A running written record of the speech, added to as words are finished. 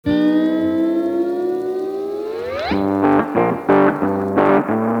Welcome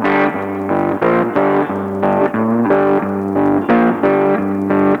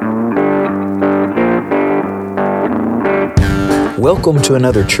to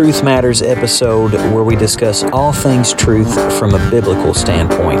another Truth Matters episode where we discuss all things truth from a biblical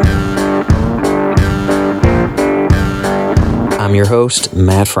standpoint. I'm your host,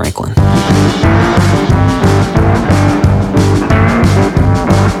 Matt Franklin.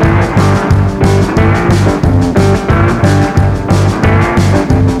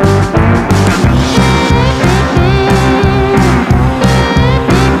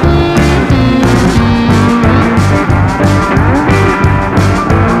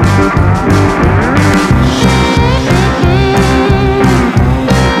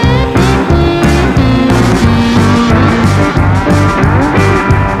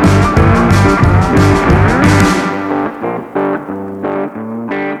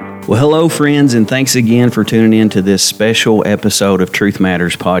 Well, hello, friends, and thanks again for tuning in to this special episode of Truth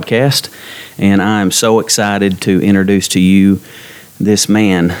Matters podcast. And I'm so excited to introduce to you this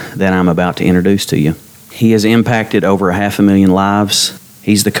man that I'm about to introduce to you. He has impacted over 500,000 lives.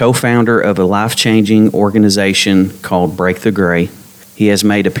 He's the co-founder of a life-changing organization called Break the Gray. He has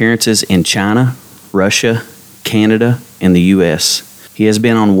made appearances in China, Russia, Canada, and the U.S. He has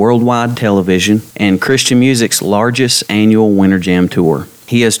been on worldwide television and Christian music's largest annual Winter Jam tour.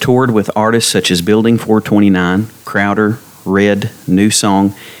 He has toured with artists such as Building 429, Crowder, Red, New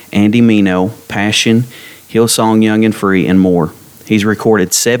Song, Andy Mino, Passion, Hillsong Young and Free, and more. He's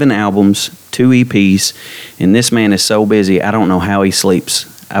recorded 7 albums, 2 EPs, and this man is so busy, I don't know how he sleeps.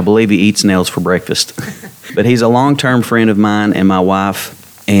 I believe he eats nails for breakfast. But he's a long-term friend of mine and my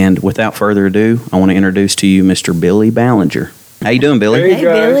wife, and without further ado, I want to introduce to you Mr. Billy Ballenger. How you doing, Billy? Hey,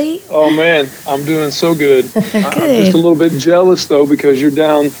 Billy. Oh, man, I'm doing so good. Good. I'm just a little bit jealous, though, because you're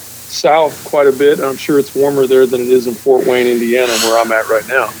down south quite a bit. I'm sure it's warmer there than it is in Fort Wayne, Indiana, where I'm at right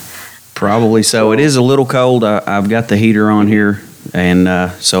now. Probably so. It is a little cold. I've got the heater on here, and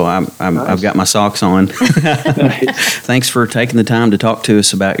so I've got my socks on. Nice. Thanks for taking the time to talk to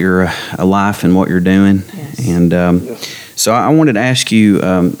us about your life and what you're doing. Yes. And Yes. so I wanted to ask you,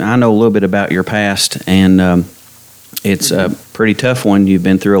 I know a little bit about your past, and it's a pretty tough one. You've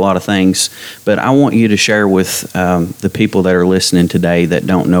been through a lot of things, but I want you to share with the people that are listening today that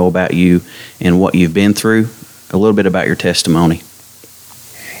don't know about you and what you've been through, a little bit about your testimony.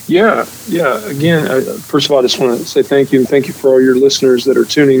 Yeah. Again, first of all, I just want to say thank you, and thank you for all your listeners that are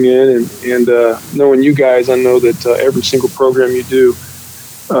tuning in. And knowing you guys, I know that every single program you do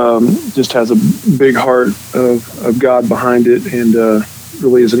just has a big heart of God behind it, and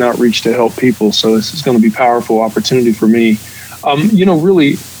really is an outreach to help people. So this is going to be a powerful opportunity for me.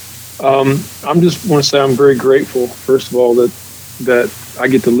 Really, I just want to say I'm very grateful, first of all, that I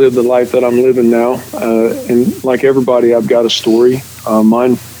get to live the life that I'm living now. And like everybody, I've got a story.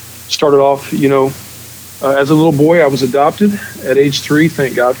 Mine started off, as a little boy, I was adopted at age 3.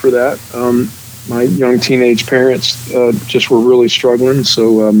 Thank God for that. My young teenage parents just were really struggling.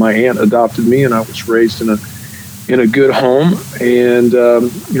 So my aunt adopted me, and I was raised in a good home. And,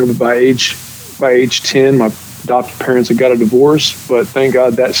 by age 10, my adopted parents had got a divorce, but thank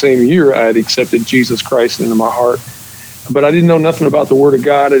God that same year I had accepted Jesus Christ into my heart. But I didn't know nothing about the Word of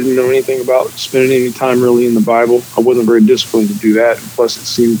God. I didn't know anything about spending any time really in the Bible. I wasn't very disciplined to do that. Plus, it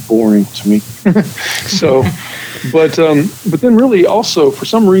seemed boring to me. But then really also, for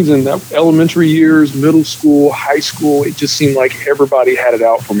some reason, that elementary years, middle school, high school, it just seemed like everybody had it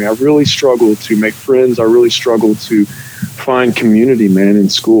out for me. I really struggled to make friends. I really struggled to find community, man, in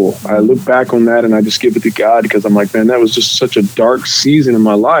school. I look back on that and I just give it to God, because I'm like, man, that was just such a dark season in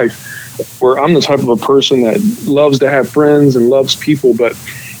my life, where I'm the type of a person that loves to have friends and loves people. But,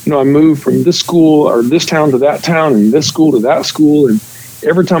 I moved from this school or this town to that town, and this school to that school. And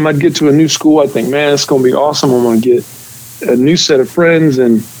every time I'd get to a new school, I'd think, man, it's going to be awesome. I'm going to get a new set of friends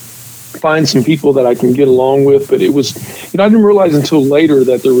and find some people that I can get along with. But it was, I didn't realize until later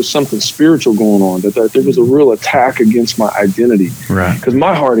that there was something spiritual going on, that there was a real attack against my identity. Right. Because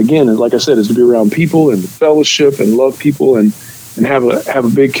my heart, again, like I said, is to be around people and fellowship and love people and have a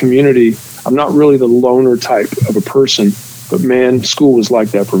big community. I'm not really the loner type of a person, but man, school was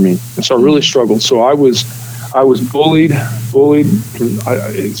like that for me. And so I really struggled. So I was bullied.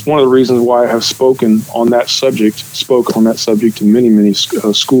 It's one of the reasons why I have spoken on that subject in many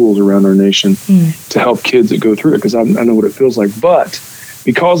schools around our nation to help kids that go through it, because I know what it feels like. But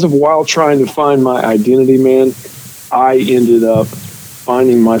because of while trying to find my identity, man, I ended up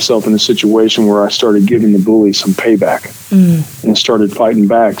finding myself in a situation where I started giving the bully some payback and started fighting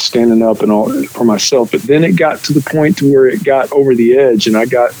back, standing up and all for myself. But then it got to the point to where it got over the edge, and I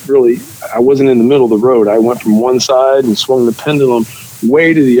wasn't in the middle of the road. I went from one side and swung the pendulum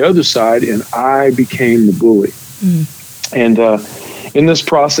way to the other side, and I became the bully. And in this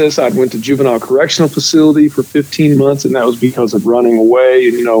process, I went to juvenile correctional facility for 15 months, and that was because of running away.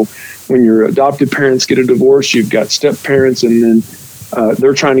 And, when your adopted parents get a divorce, you've got step parents, and then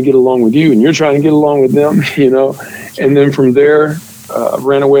they're trying to get along with you, and you're trying to get along with them, And then from there,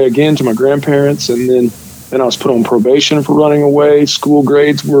 ran away again to my grandparents, and then I was put on probation for running away. School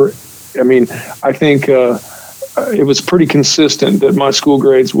grades were, I think it was pretty consistent that my school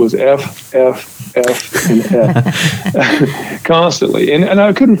grades was F, F, F, and F constantly. And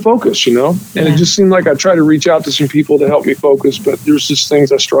I couldn't focus, And it just seemed like I tried to reach out to some people to help me focus, but there's just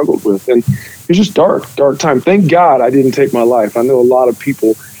things I struggled with. And it was just dark time. Thank God I didn't take my life. I know a lot of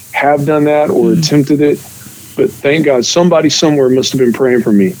people have done that or attempted it, but thank God somebody somewhere must have been praying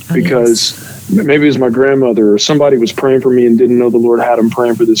for me because maybe it was my grandmother or somebody was praying for me and didn't know the Lord had him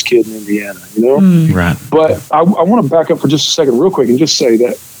praying for this kid in Indiana, Right. But I want to back up for just a second real quick and just say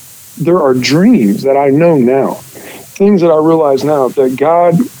that there are dreams that I know now, things that I realize now that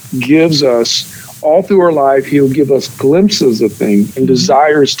God gives us all through our life. He'll give us glimpses of things and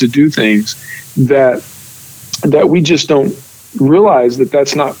desires to do things that we just don't realize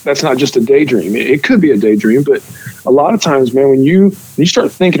that's not just a daydream. It could be a daydream, but a lot of times, man, when you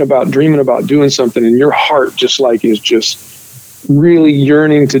start thinking about dreaming about doing something and your heart is just really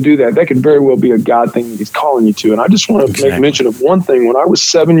yearning to do that could very well be a God thing that He's calling you to. And I just want to make mention of one thing. When I was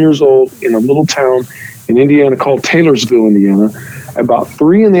 7 years old in a little town in Indiana called Taylorsville, Indiana, about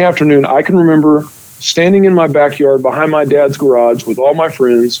 3 p.m, I can remember standing in my backyard behind my dad's garage with all my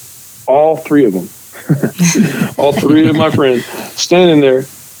friends, all 3 of them. All 3 of my friends standing there,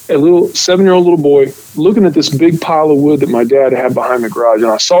 a little 7-year-old little boy looking at this big pile of wood that my dad had behind the garage.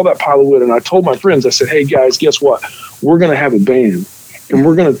 And I saw that pile of wood and I told my friends, I said, hey guys, guess what? We're going to have a band and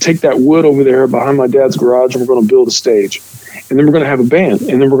we're going to take that wood over there behind my dad's garage and we're going to build a stage. And then we're going to have a band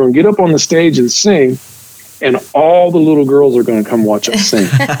and then we're going to get up on the stage and sing. And all the little girls are going to come watch us sing.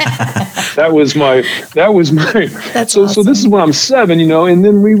 That was my. That's so. awesome. So this is when I'm 7, and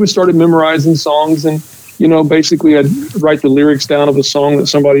then we started memorizing songs, and basically I'd write the lyrics down of a song that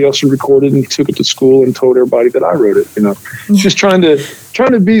somebody else had recorded, and took it to school and told everybody that I wrote it. Just trying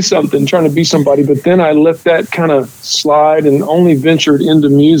to be something, trying to be somebody. But then I let that kind of slide, and only ventured into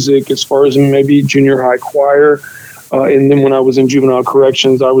music as far as maybe junior high choir. And then when I was in juvenile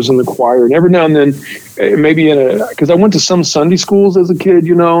corrections, I was in the choir. And every now and then, maybe because I went to some Sunday schools as a kid,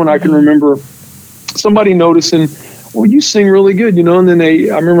 and I can remember somebody noticing, well, you sing really good, and then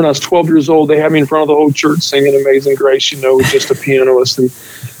I remember when I was 12 years old, they had me in front of the whole church singing Amazing Grace, with just a pianist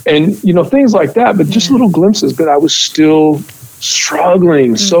and things like that, but just little glimpses. But I was still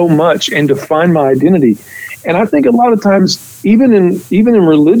struggling so much and to find my identity. And I think a lot of times, even in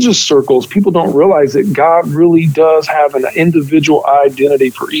religious circles, people don't realize that God really does have an individual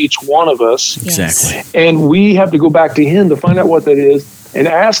identity for each one of us. Exactly. And we have to go back to Him to find out what that is and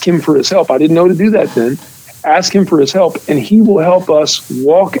ask Him for His help. I didn't know to do that then. Ask Him for His help, and He will help us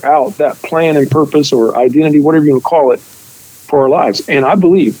walk out that plan and purpose or identity, whatever you want to call it, for our lives. And I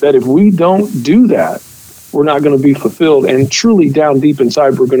believe that if we don't do that, we're not going to be fulfilled, and truly down deep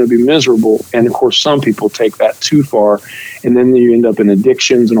inside, we're going to be miserable. And of course, some people take that too far, and then you end up in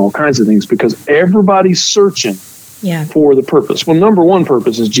addictions and all kinds of things because everybody's searching for the purpose. Well, number one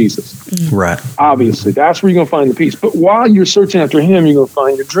purpose is Jesus. Right. Obviously, that's where you're going to find the peace. But while you're searching after Him, you're going to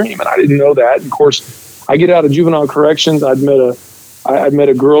find your dream. And I didn't know that. And of course, I get out of juvenile corrections. I'd met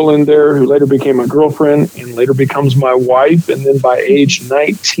a girl in there who later became my girlfriend and later becomes my wife. And then by age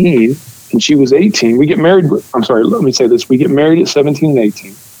 19, and she was 18. We get married. I'm sorry, let me say this. We get married at 17 and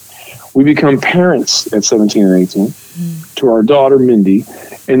 18. We become parents at 17 and 18 to our daughter, Mindy.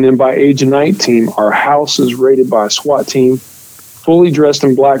 And then by age 19, our house is raided by a SWAT team, fully dressed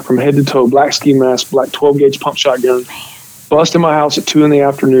in black from head to toe, black ski mask, black 12-gauge pump shotgun, bust in my house at 2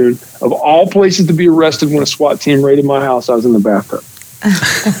 p.m. Of all places to be arrested when a SWAT team raided my house, I was in the bathtub.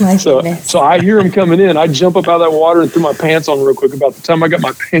 So I hear him coming in. I jump up out of that water and threw my pants on real quick. About the time I got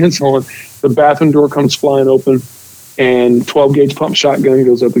my pants on, the bathroom door comes flying open and 12-gauge pump shotgun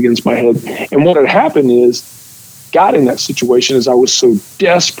goes up against my head. And what had happened is, got in that situation is I was so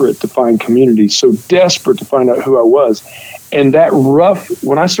desperate to find community, so desperate to find out who I was. And that rough,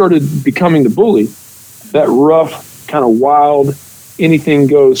 when I started becoming the bully, that rough, kind of wild, anything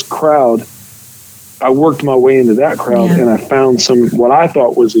goes crowd, I worked my way into that crowd and I found what I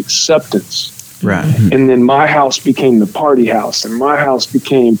thought was acceptance Right. And then my house became the party house, and my house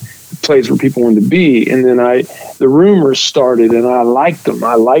became the place where people wanted to be. And then the rumors started, and I liked them.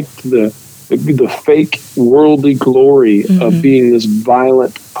 I liked the fake worldly glory of being this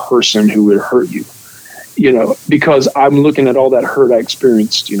violent person who would hurt you, because I'm looking at all that hurt I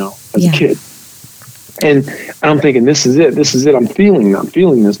experienced, as a kid. And I'm thinking, this is it. I'm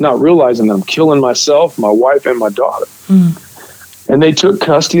feeling this, not realizing that I'm killing myself, my wife, and my daughter. And they took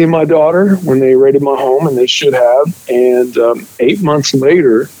custody of my daughter when they raided my home, and they should have. And 8 months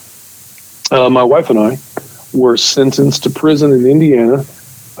later, my wife and I were sentenced to prison in Indiana.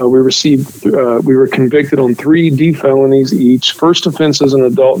 We were convicted on 3 D felonies each. First offense as an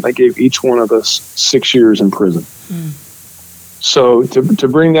adult, and they gave each one of us 6 years in prison. So to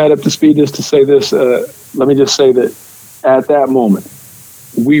bring that up to speed, just to say this, let me just say that at that moment,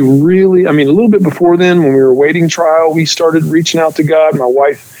 we really, a little bit before then, when we were awaiting trial, we started reaching out to God. My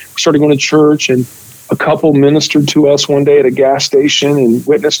wife started going to church, and a couple ministered to us one day at a gas station and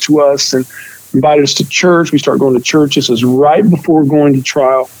witnessed to us and invited us to church. We started going to church. This was right before going to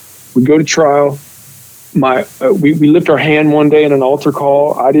trial. We go to trial. We lift our hand one day in an altar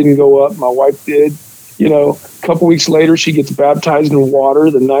call. I didn't go up. My wife did. A couple weeks later, she gets baptized in water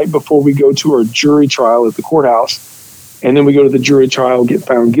the night before we go to our jury trial at the courthouse. And then we go to the jury trial, get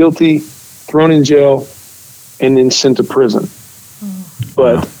found guilty, thrown in jail, and then sent to prison.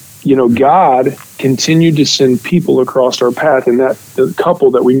 But, God continued to send people across our path. And the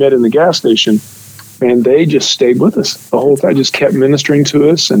couple that we met in the gas station, man, they just stayed with us the whole time, just kept ministering to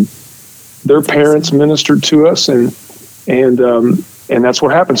us. And their parents ministered to us. And that's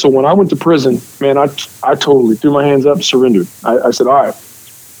what happened. So when I went to prison, man, I totally threw my hands up, surrendered. I said, all right,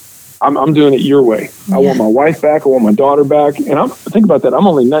 I'm doing it your way. I want my wife back. I want my daughter back. And think about that. I'm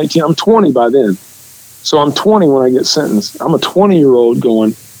only 19. I'm 20 by then. So I'm 20 when I get sentenced. I'm a 20-year-old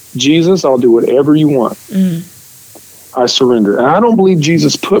going, Jesus, I'll do whatever you want. I surrender. And I don't believe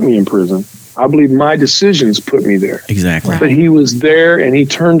Jesus put me in prison. I believe my decisions put me there. Exactly. But he was there, and he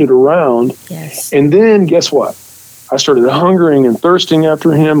turned it around. Yes. And then guess what? I started hungering and thirsting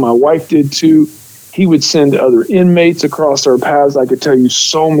after him. My wife did too. He would send other inmates across our paths. I could tell you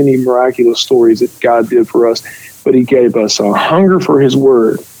so many miraculous stories that God did for us, but he gave us a hunger for his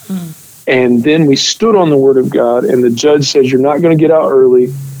word. And then we stood on the word of God, and the judge says, you're not going to get out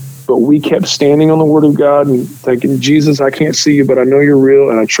early. But we kept standing on the word of God and thinking, Jesus, I can't see you, but I know you're real,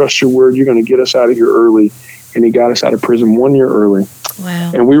 and I trust your word. You're going to get us out of here early. And he got us out of prison 1 year early.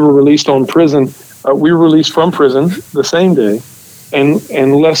 Wow. And we were released from prison the same day.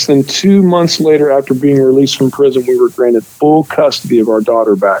 And less than 2 months later, after being released from prison, we were granted full custody of our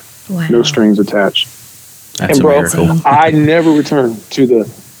daughter back. Wow. No strings attached. That's and bro, a miracle. I never returned to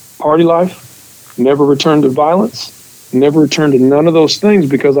the party life, never returned to violence, never returned to none of those things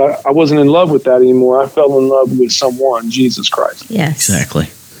because I wasn't in love with that anymore. I fell in love with someone, Jesus Christ. Yes. Exactly.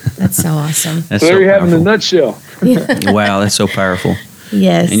 That's so awesome. That's so there so you have it in a powerful. nutshell. Wow, that's so powerful.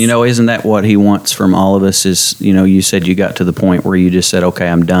 Yes. And isn't that what he wants from all of us is, you said you got to the point where you just said, okay,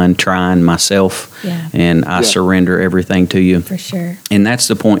 I'm done trying myself and I surrender everything to you. For sure. And that's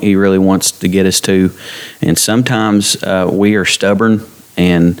the point he really wants to get us to. And sometimes we are stubborn,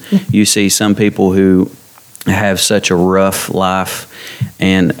 and you see some people who have such a rough life,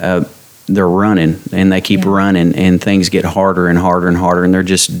 and they're running, and they keep running, and things get harder and harder and harder, and they're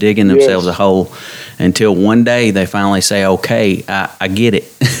just digging themselves a hole until one day they finally say, okay, I get it.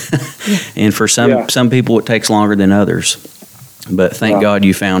 And for some people it takes longer than others. But thank God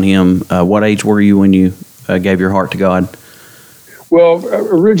you found him. What age were you when you gave your heart to God? Well,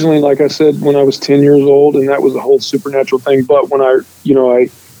 originally, like I said, when I was 10 years old, and that was a whole supernatural thing. But when I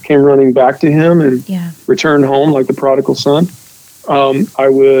came running back to him and returned home like the prodigal son, I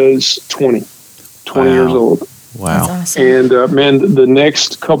was 20 years old. Wow. That's awesome. And man, the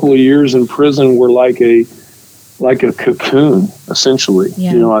next couple of years in prison were like a cocoon, essentially,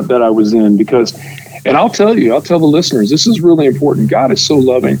 that I was in because, and I'll tell the listeners, this is really important. God is so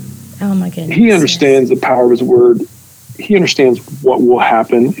loving. Oh my goodness. He understands the power of his word. He understands what will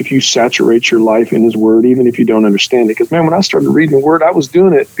happen if you saturate your life in his word, even if you don't understand it. Because man, when I started reading the word, I was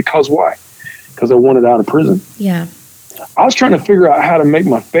doing it because why? Because I wanted out of prison. Yeah. I was trying to figure out how to make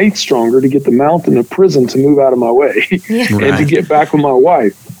my faith stronger to get the mountain of prison to move out of my way and to get back with my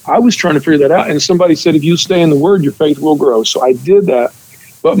wife. I was trying to figure that out. And somebody said, if you stay in the word, your faith will grow. So I did that.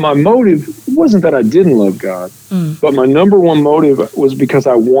 But my motive wasn't that I didn't love God, but my number one motive was because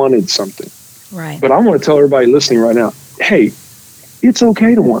I wanted something. Right. But I want to tell everybody listening right now, hey, it's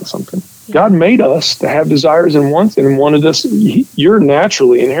okay to want something. God made us to have desires and wants and wanted us. You're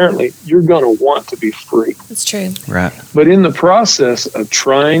naturally, inherently, you're going to want to be free. That's true. Right. But in the process of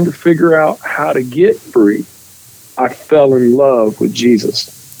trying to figure out how to get free, I fell in love with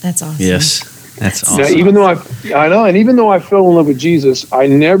Jesus. That's awesome. Yes. That's awesome. Now, even though even though I fell in love with Jesus, I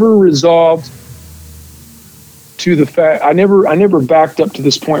never resolved to the fact. I never backed up to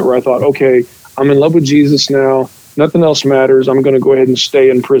this point where I thought, okay, I'm in love with Jesus now. Nothing else matters. I'm going to go ahead and stay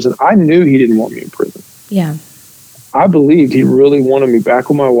in prison. I knew he didn't want me in prison. Yeah. I believed he really wanted me back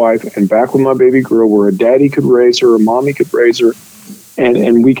with my wife and back with my baby girl, where a daddy could raise her, a mommy could raise her,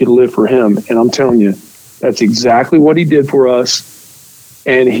 and we could live for him. And I'm telling you, that's exactly what he did for us.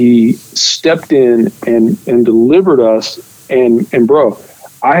 And he stepped in and delivered us. And bro,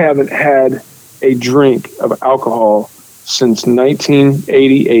 I haven't had a drink of alcohol since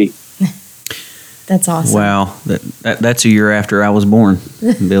 1988. That's awesome. Wow. That's a year after I was born,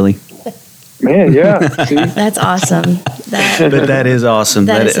 Billy. Man, yeah. See? That's awesome. But that is awesome.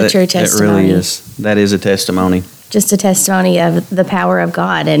 That is a true That testimony. really is. That is a testimony. Just a testimony of the power of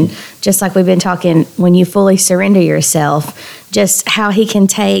God. And just like we've been talking, when you fully surrender yourself, just how he can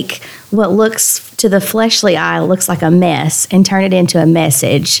take what looks to the fleshly eye looks like a mess and turn it into a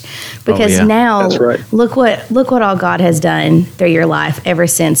message. Because now That's right. look what all God has done through your life ever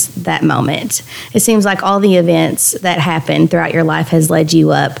since that moment. It seems like all the events that happened throughout your life has led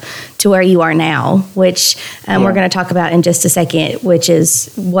you up to where you are now, which we're going to talk about in just a second, which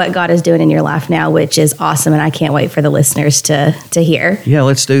is what God is doing in your life now, which is awesome. And I can't wait for the listeners to hear. Yeah,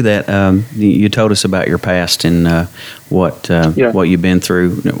 let's do that. You told us about your past and what you've been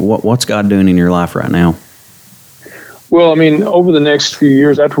through. What's God doing in your life right now? Well, I mean, over the next few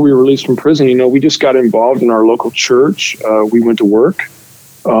years after we were released from prison, we just got involved in our local church. We went to work,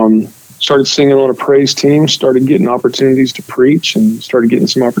 started singing on a praise team, started getting opportunities to preach, and started getting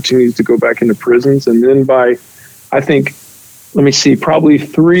some opportunities to go back into prisons. And then by, I think, probably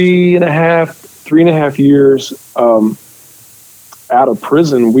three and a half years out of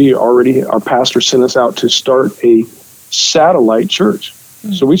prison, our pastor sent us out to start a satellite church.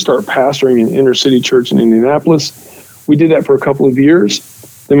 Mm-hmm. So we started pastoring an inner city church in Indianapolis. We did that for a couple of years.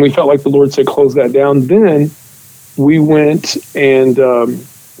 Then we felt like the Lord said, close that down. Then we went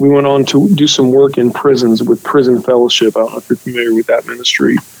on to do some work in prisons with Prison Fellowship. I don't know if you're familiar with that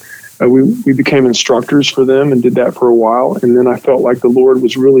ministry. We became instructors for them and did that for a while. And then I felt like the Lord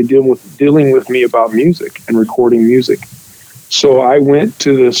was really dealing with me about music and recording music. So I went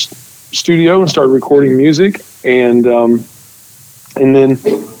to the studio and started recording music. And then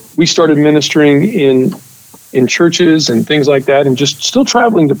we started ministering in churches and things like that, and just still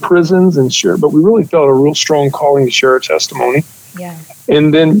traveling to prisons and share. But we really felt a real strong calling to share our testimony. Yeah.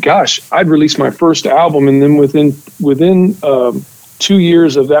 And then, gosh, I'd released my first album, and then within 2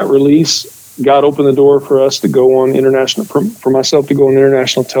 years of that release, God opened the door for us to go on for myself to go on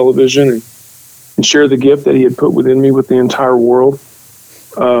international television and share the gift that He had put within me with the entire world.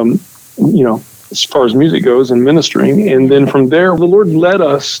 As far as music goes and ministering. And then from there, the Lord led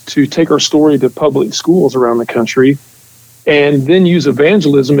us to take our story to public schools around the country and then use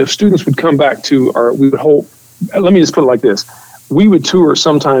evangelism. If students would come back let me just put it like this. We would tour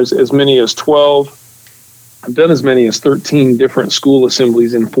sometimes as many as 12. I've done as many as 13 different school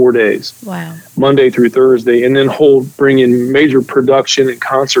assemblies in 4 days. Wow. Monday through Thursday, and then bring in major production and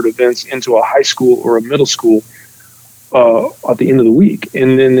concert events into a high school or a middle school at the end of the week,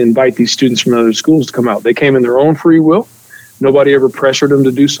 and then invite these students from other schools to come out. They came in their own free will. Nobody ever pressured them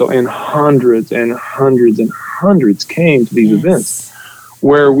to do so, and hundreds and hundreds and hundreds came to these events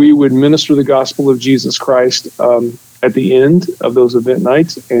where we would minister the gospel of Jesus Christ at the end of those event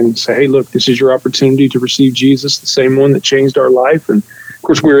nights and say, hey, look, this is your opportunity to receive Jesus, the same one that changed our life. And of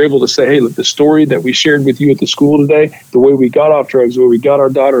course, we were able to say, hey, look, the story that we shared with you at the school today, the way we got off drugs, the way we got our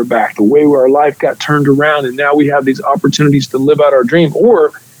daughter back, the way our life got turned around, and now we have these opportunities to live out our dream,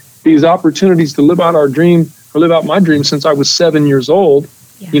 or these opportunities to live out our dream, or live out my dream since I was 7 years old,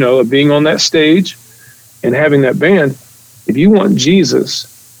 of being on that stage and having that band. If you want Jesus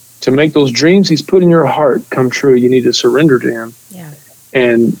to make those dreams He's put in your heart come true, you need to surrender to Him. Yeah.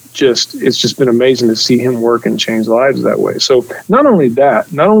 And it's just been amazing to see Him work and change lives that way. So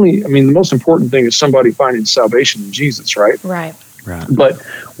the most important thing is somebody finding salvation in Jesus, right? Right. But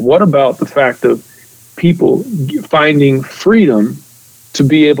what about the fact of people finding freedom to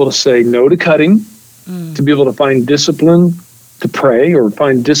be able to say no to cutting, to be able to find discipline to pray, or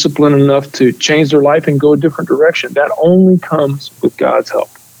find discipline enough to change their life and go a different direction? That only comes with God's help.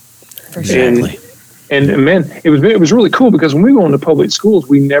 For sure. And man, it was really cool, because when we go into public schools,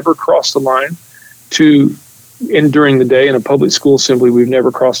 we never cross the line to and during the day in a public school assembly, we've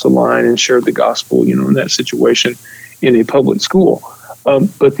never crossed a line and shared the gospel, in that situation in a public school.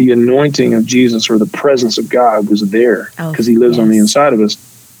 But the anointing of Jesus or the presence of God was there because he lives on the inside of us.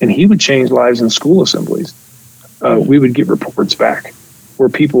 And he would change lives in school assemblies. We would get reports back where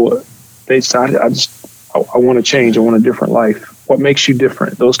people, they decided, I want to change. I want a different life. What makes you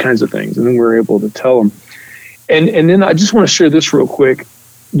different? Those kinds of things. And then we're able to tell them. And then I just want to share this real quick.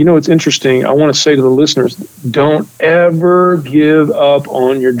 It's interesting. I want to say to the listeners, don't ever give up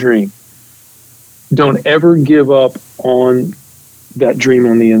on your dream. Don't ever give up on that dream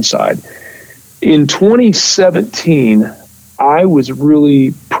on the inside. In 2017, I was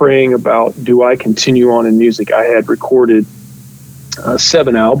really praying about, do I continue on in music? I had recorded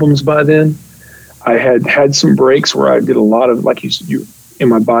 7 albums by then. I had some breaks where I did a lot of, like you in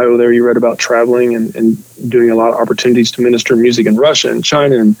my bio there, you read about traveling and doing a lot of opportunities to minister music in Russia and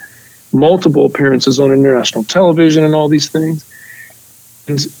China and multiple appearances on international television and all these things.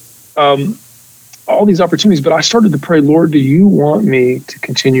 And all these opportunities, but I started to pray, Lord, do you want me to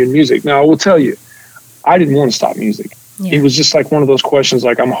continue in music? Now, I will tell you, I didn't want to stop music. Yeah. It was just like one of those questions,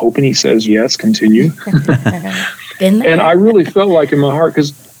 like, I'm hoping he says, yes, continue. And I really felt like in my heart,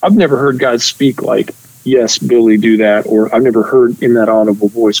 because I've never heard God speak like, yes, Billy, do that, or I've never heard in that audible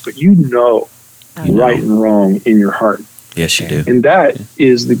voice, but right and wrong in your heart. Yes, you do. And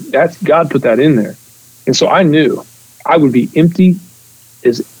that's God put that in there. And so I knew I would be empty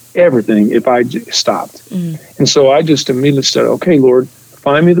as everything if I stopped. And so I just immediately said, okay, Lord,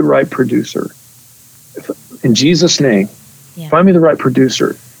 find me the right producer. In Jesus' name, find me the right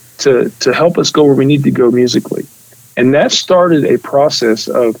producer to help us go where we need to go musically. And that started a process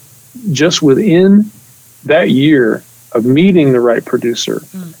of just within that year of meeting the right producer,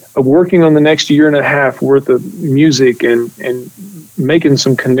 of working on the next year and a half worth of music and making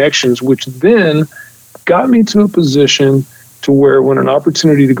some connections, which then got me to a position to where when an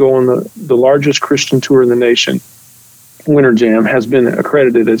opportunity to go on the largest Christian tour in the nation, Winter Jam, has been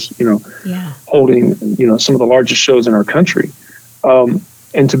accredited as, holding, some of the largest shows in our country.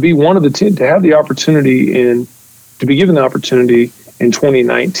 And to be one of the 10, to have the opportunity to be given the opportunity in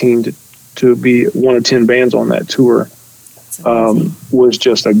 2019 to be one of 10 bands on that tour was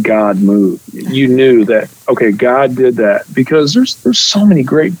just a God move. You knew that, okay, God did that, because there's so many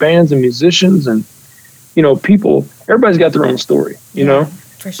great bands and musicians and, people, everybody's got their own story, know?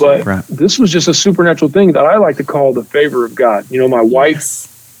 For sure. But this was just a supernatural thing that I like to call the favor of God. My wife,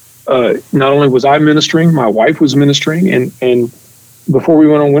 not only was I ministering, my wife was ministering. And before we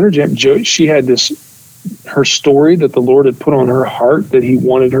went on Winter Jam, she had her story that the Lord had put on her heart that he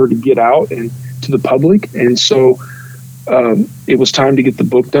wanted her to get out and to the public. And so it was time to get the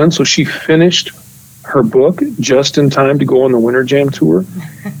book done. So she finished her book just in time to go on the Winter Jam tour.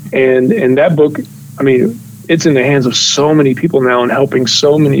 And that book, it's in the hands of so many people now and helping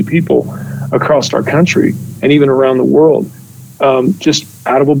so many people across our country and even around the world, just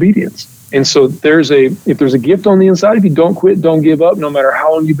out of obedience. And so if there's a gift on the inside, if you don't quit, don't give up, no matter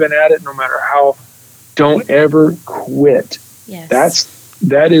how long you've been at it, no matter how, don't ever quit. Yes.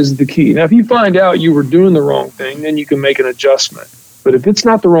 That is the key. Now, if you find out you were doing the wrong thing, then you can make an adjustment. But if it's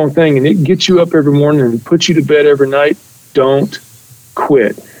not the wrong thing and it gets you up every morning and puts you to bed every night, don't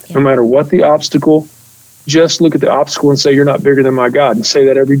quit. No matter what the obstacle, just look at the obstacle and say, you're not bigger than my God, and say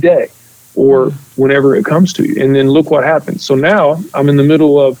that every day or whenever it comes to you. And then look what happens. So now I'm in the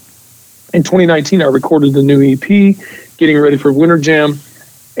middle of, in 2019, I recorded the new EP, getting ready for Winter Jam.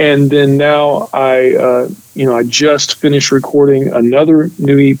 And then now I just finished recording another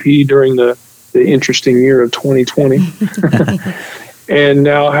new EP during the interesting year of 2020. And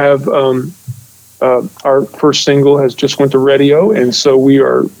now have our first single has just went to radio. And so we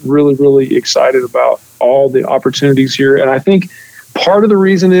are really, really excited about all the opportunities here. And I think part of the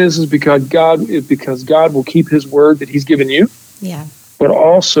reason is because God will keep his word that he's given you. Yeah. But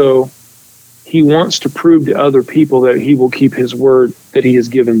also he wants to prove to other people that he will keep his word that he has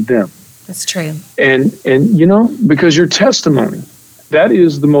given them. That's true. And because your testimony, that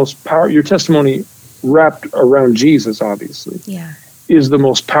is the most powerful, your testimony wrapped around Jesus, obviously, is the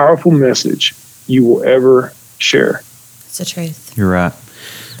most powerful message you will ever share. It's the truth. You're right.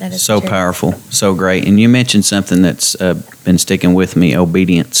 That is so powerful, so great. And you mentioned something that's been sticking with me: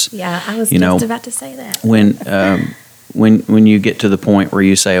 obedience. Yeah, I was just about to say that. When you get to the point where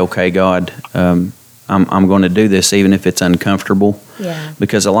you say, "Okay, God, I'm going to do this, even if it's uncomfortable." Yeah.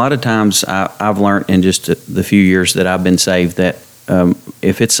 Because a lot of times I've learned in just the few years that I've been saved that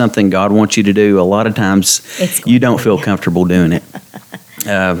if it's something God wants you to do, a lot of times you don't feel comfortable doing it.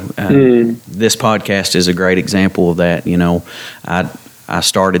 This podcast is a great example of that. I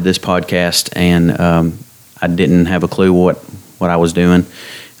started this podcast and I didn't have a clue what I was doing.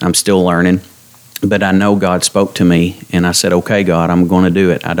 I'm still learning. But I know God spoke to me, and I said, okay, God, I'm going to do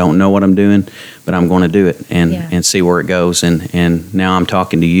it. I don't know what I'm doing, but I'm going to do it and see where it goes. And now I'm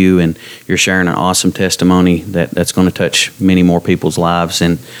talking to you, and you're sharing an awesome testimony that's going to touch many more people's lives.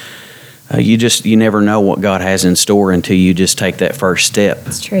 And you never know what God has in store until you just take that first step.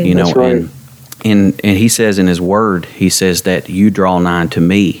 That's true. You know, That's right. and He says in His Word, He says that you draw nigh to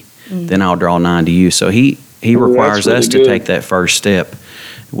me, then I'll draw nigh to you. So He requires really us good. to take that first step.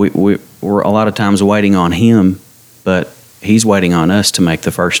 We're a lot of times waiting on Him, but He's waiting on us to make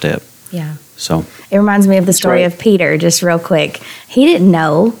the first step. Yeah. So It reminds me of the story of Peter, just real quick. He didn't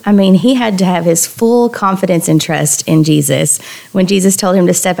know. I mean, he had to have his full confidence and trust in Jesus. When Jesus told him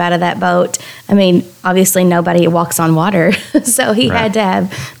to step out of that boat, I mean, obviously nobody walks on water. So he had to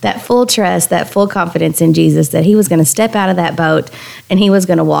have that full trust, that full confidence in Jesus that he was going to step out of that boat and he was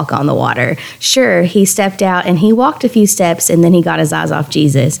going to walk on the water. Sure, he stepped out and he walked a few steps and then he got his eyes off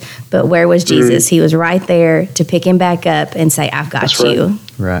Jesus. But where was Jesus? He was right there to pick him back up and say, I've got you.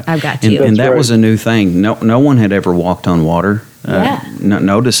 Right. I've got you. And that was a new thing. No one had ever walked on water.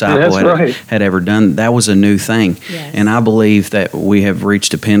 No disciple had ever done. That was a new thing. Yes. And I believe that we have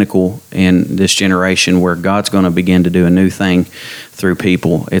reached a pinnacle in this generation where God's going to begin to do a new thing through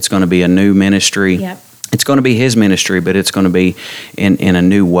people. It's going to be a new ministry. Yep. It's going to be His ministry, but it's going to be in a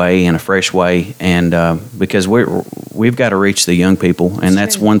new way, in a fresh way, and because we've got to reach the young people, and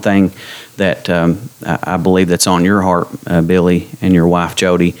that's one thing that I believe that's on your heart, Billy, and your wife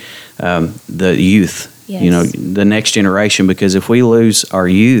Jody, the youth. Yes. You know, the next generation. Because if we lose our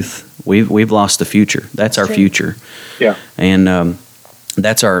youth, we've lost the future. That's our future. Yeah. And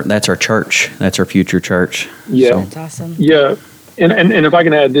that's our church. That's our future church. Yeah. So. That's awesome. Yeah. And if I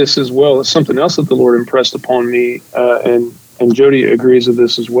can add this as well, it's something else that the Lord impressed upon me, and Jody agrees with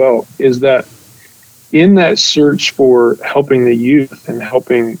this as well, is that in that search for helping the youth and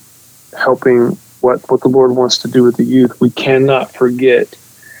helping what the Lord wants to do with the youth, we cannot forget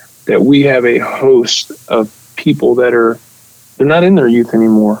that we have a host of people they're not in their youth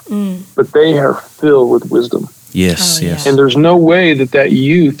anymore, but they are filled with wisdom. Yes, yes. And there's no way that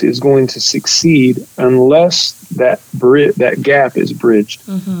youth is going to succeed unless that gap is bridged.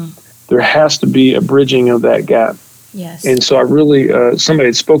 Mm-hmm. There has to be a bridging of that gap. Yes. And so I really, somebody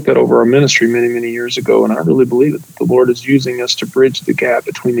had spoke that over our ministry many, many years ago, and I really believe that the Lord is using us to bridge the gap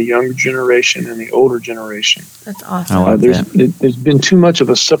between the younger generation and the older generation. That's awesome. I like that. There's been too much of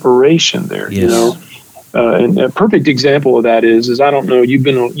a separation there, Yes. you know. And a perfect example of that is I don't know, you've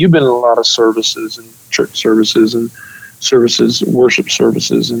been in a lot of services and church services and worship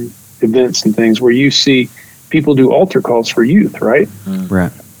services and events and things where you see people do altar calls for youth, right?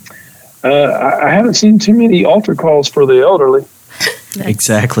 Right. I haven't seen too many altar calls for the elderly.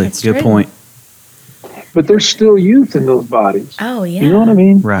 Exactly. That's Good true. point. But there's still youth in those bodies. Oh, yeah. You know what I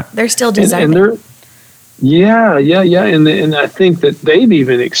mean? Right. They're still And deserving. they're, yeah. And I think that they've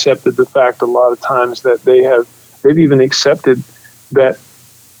even accepted the fact a lot of times that they've even accepted that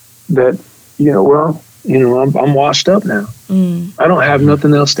I'm washed up now. I don't have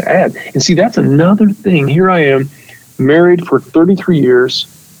nothing else to add. And see, that's another thing. Here I am, married for 33 years.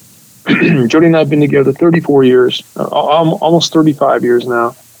 Jody and I have been together 34 years, almost 35 years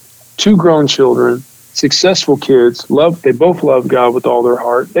now. 2 grown children, successful kids. They both love God with all their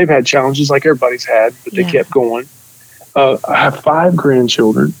heart. They've had challenges like everybody's had, but they kept going. I have 5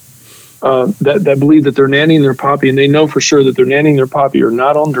 grandchildren that believe that they're nannying their poppy, and they know for sure that they're nannying their poppy are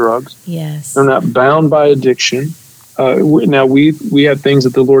not on drugs. Yes. They're not bound by addiction. Now we have things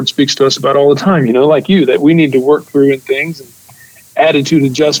that the Lord speaks to us about all the time, you know, like you, that we need to work through and things, and attitude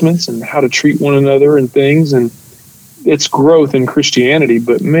adjustments and how to treat one another and things. And it's growth in Christianity,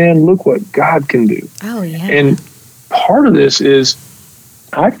 but man, look what God can do. Oh, yeah. And part of this is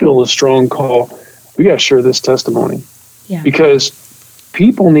I feel a strong call. We got to share this testimony because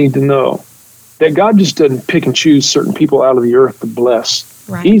people need to know that God just doesn't pick and choose certain people out of the earth to bless.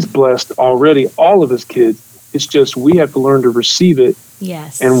 Right. He's blessed already all of his kids. It's just we have to learn to receive it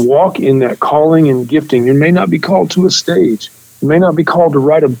and walk in that calling and gifting. You may not be called to a stage. You may not be called to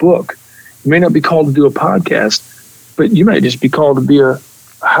write a book. You may not be called to do a podcast, but you might just be called to be a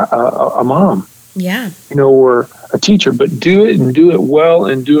mom, or a teacher. But do it and do it well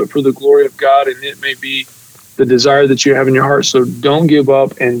and do it for the glory of God. And it may be the desire that you have in your heart. So don't give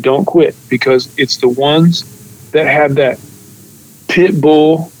up and don't quit, because it's the ones that have that pit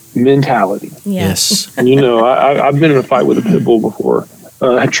bull mentality. Yes. And I've been in a fight with a pit bull before.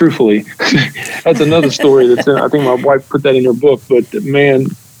 Truthfully, that's another story. I think my wife put that in her book. But man,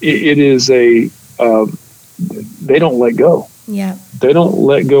 it is they don't let go. Yeah. They don't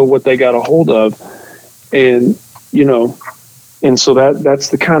let go what they got a hold of. And, and so that's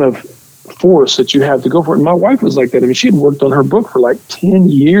the kind of force that you have to go for it. And my wife was like that. I mean, she had worked on her book for like 10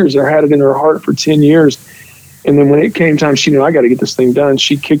 years or had it in her heart for 10 years. And then when it came time, she knew, I got to get this thing done.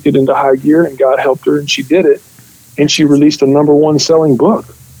 She kicked it into high gear, and God helped her, and she did it. And she released a #1 selling book.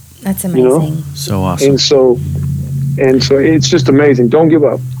 That's amazing. So awesome. And so it's just amazing. Don't give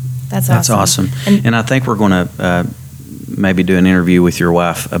up. That's awesome. And I think we're going to maybe do an interview with your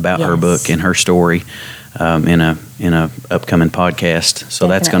wife about her book and her story in a upcoming podcast. So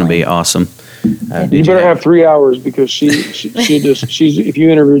that's going to be awesome. You better have 3 hours, because she's if you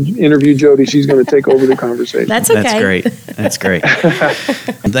interview Jody, she's going to take over the conversation. That's okay. That's great.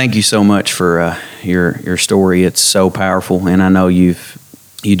 And thank you so much for your story. It's so powerful, and I know you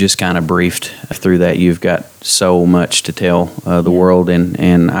just kind of briefed through that. You've got so much to tell the world,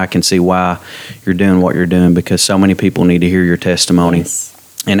 and I can see why you're doing what you're doing, because so many people need to hear your testimony. Yes.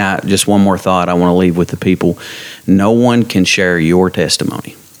 And just one more thought I want to leave with the people. No one can share your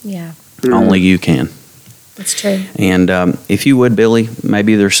testimony. Yeah. Only you can. That's true. And if you would, Billy,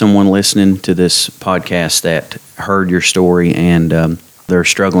 maybe there's someone listening to this podcast that heard your story and they're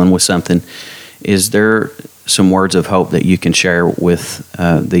struggling with something. Is there some words of hope that you can share with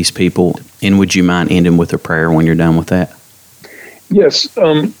these people? And would you mind ending with a prayer when you're done with that? Yes.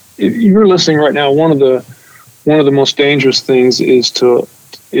 If you're listening right now, one of the most dangerous things is to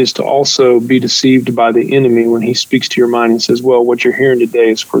also be deceived by the enemy when he speaks to your mind and says, well, what you're hearing today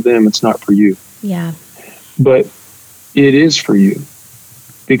is for them. It's not for you. Yeah. But it is for you,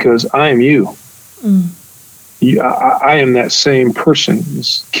 because I am you. I am that same person,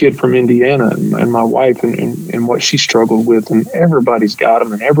 this kid from Indiana, and my wife, and what she struggled with, and everybody's got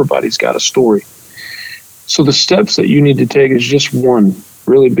them, and everybody's got a story. So the steps that you need to take is just one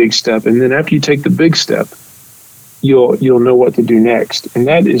really big step. And then after you take the big step, you'll know what to do next. And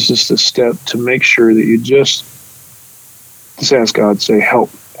that is just a step to make sure that you just ask God, say, help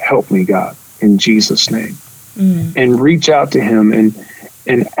me, God, in Jesus' name. And reach out to him and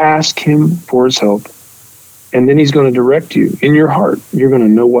ask him for his help. And then he's going to direct you in your heart. You're going to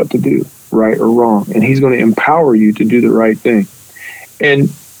know what to do, right or wrong. And he's going to empower you to do the right thing.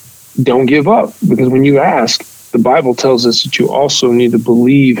 And don't give up, because when you ask, the Bible tells us that you also need to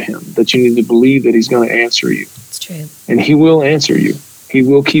believe him, that you need to believe that he's going to answer you. It's true. And he will answer you. He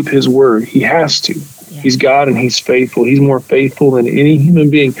will keep his word. He has to. Yeah. He's God, and he's faithful. He's more faithful than any human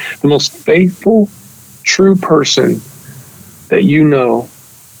being. The most faithful, true person that you know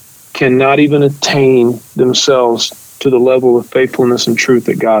cannot even attain themselves to the level of faithfulness and truth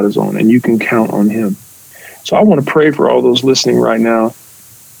that God is on, and you can count on him. So I want to pray for all those listening right now.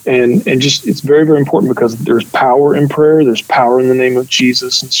 And just, it's very, very important, because there's power in prayer. There's power in the name of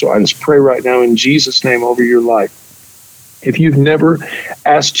Jesus. And so I just pray right now in Jesus' name over your life. If you've never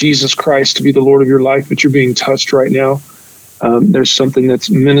asked Jesus Christ to be the Lord of your life, but you're being touched right now, there's something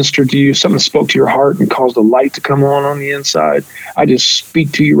that's ministered to you, something that spoke to your heart and caused a light to come on the inside. I just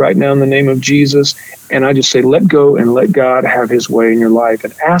speak to you right now in the name of Jesus. And I just say, let go and let God have his way in your life,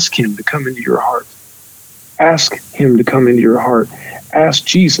 and ask him to come into your heart. Ask him to come into your heart. Ask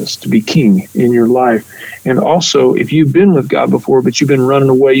Jesus to be king in your life. And also, if you've been with God before, but you've been running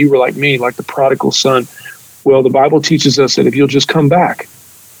away, you were like me, like the prodigal son. Well, the Bible teaches us that if you'll just come back,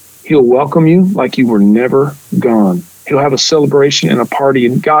 he'll welcome you like you were never gone. He'll have a celebration and a party,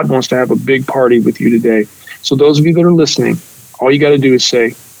 and God wants to have a big party with you today. So those of you that are listening, all you got to do is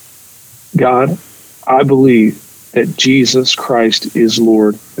say, God, I believe that Jesus Christ is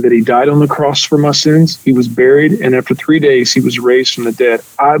Lord, that he died on the cross for my sins, he was buried, and after 3 days he was raised from the dead.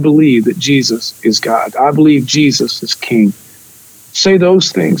 I believe that Jesus is God. I believe Jesus is King. Say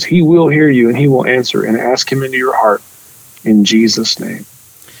those things. He will hear you, and he will answer, and ask him into your heart in Jesus' name.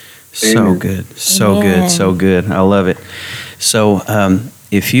 So Amen. good. So good. So good. I love it. So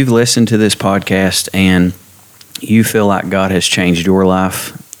if you've listened to this podcast and you feel like God has changed your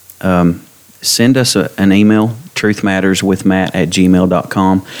life, send us an email,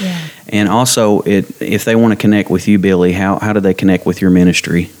 truthmatterswithmatt@gmail.com. Yeah. And also, if they want to connect with you, Billy, how do they connect with your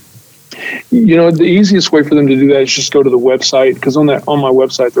ministry? The easiest way for them to do that is just go to the website, because on my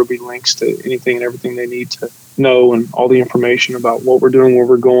website there'll be links to anything and everything they need to know, and all the information about what we're doing, where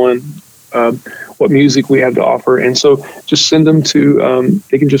we're going, what music we have to offer. And so just send them to,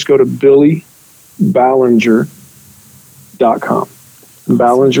 they can just go to BillyBallenger.com.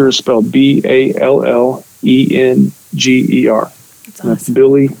 Ballenger is spelled Ballenger. That's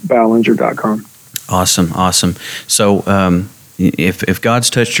BillyBallenger.com. Awesome. So if God's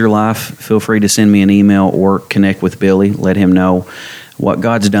touched your life, feel free to send me an email or connect with Billy. Let him know what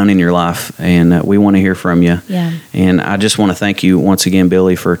God's done in your life, and we want to hear from you. Yeah. And I just want to thank you once again,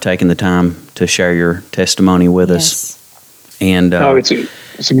 Billy, for taking the time to share your testimony with us. And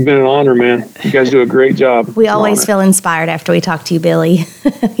it's been an honor, man. You guys do a great job. We always feel inspired after we talk to you, Billy.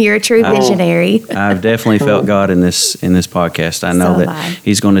 You're a true visionary. I've definitely felt God in this podcast. I know that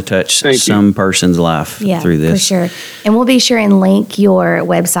He's going to touch some person's life through this. For sure. And we'll be sure and link your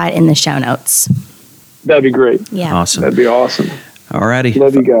website in the show notes. That'd be great. Yeah. Awesome. That'd be awesome. All righty.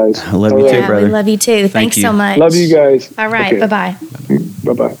 Love you guys. I love you too, brother. We love you too. Thanks so much. Love you guys. All right. Okay. Bye-bye.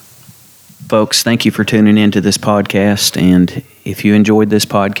 Bye-bye. Folks, thank you for tuning in to this podcast. And if you enjoyed this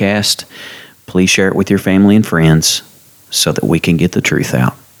podcast, please share it with your family and friends so that we can get the truth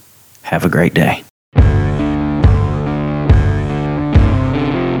out. Have a great day.